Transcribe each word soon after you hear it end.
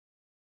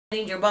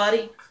your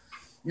body.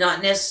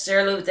 Not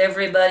necessarily with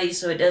everybody,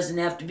 so it doesn't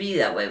have to be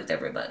that way with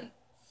everybody.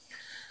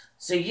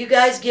 So you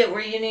guys get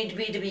where you need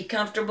to be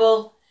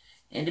comfortable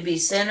and to be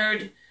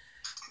centered.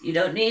 You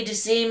don't need to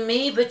see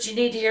me, but you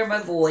need to hear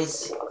my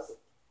voice.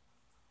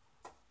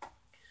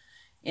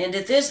 And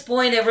at this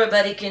point,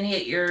 everybody can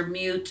hit your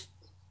mute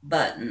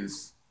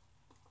buttons.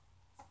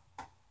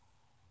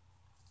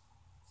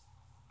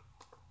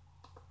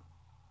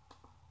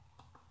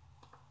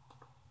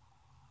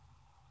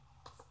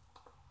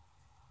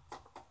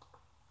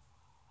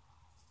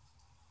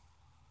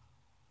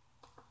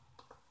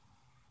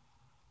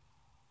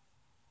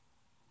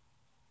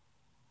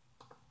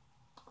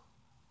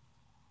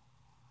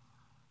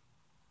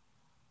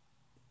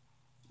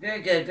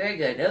 Very good, very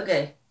good.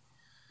 Okay.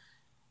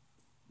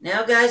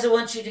 Now, guys, I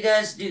want you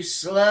to do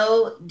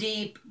slow,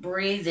 deep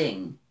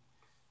breathing.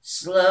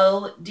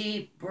 Slow,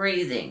 deep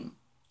breathing.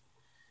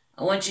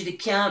 I want you to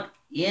count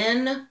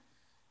in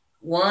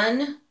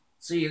 1.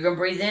 So you're going to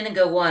breathe in and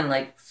go 1,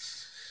 like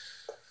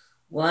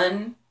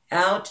 1,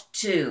 out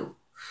 2.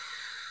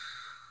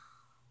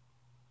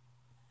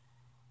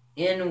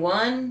 In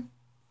 1,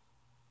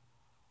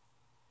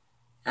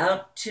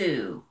 out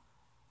 2.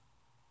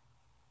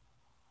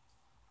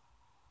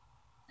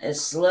 As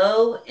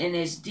slow and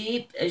as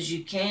deep as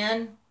you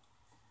can.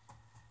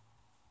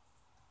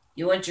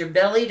 You want your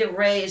belly to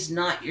raise,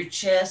 not your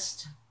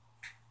chest,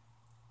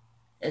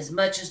 as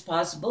much as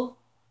possible.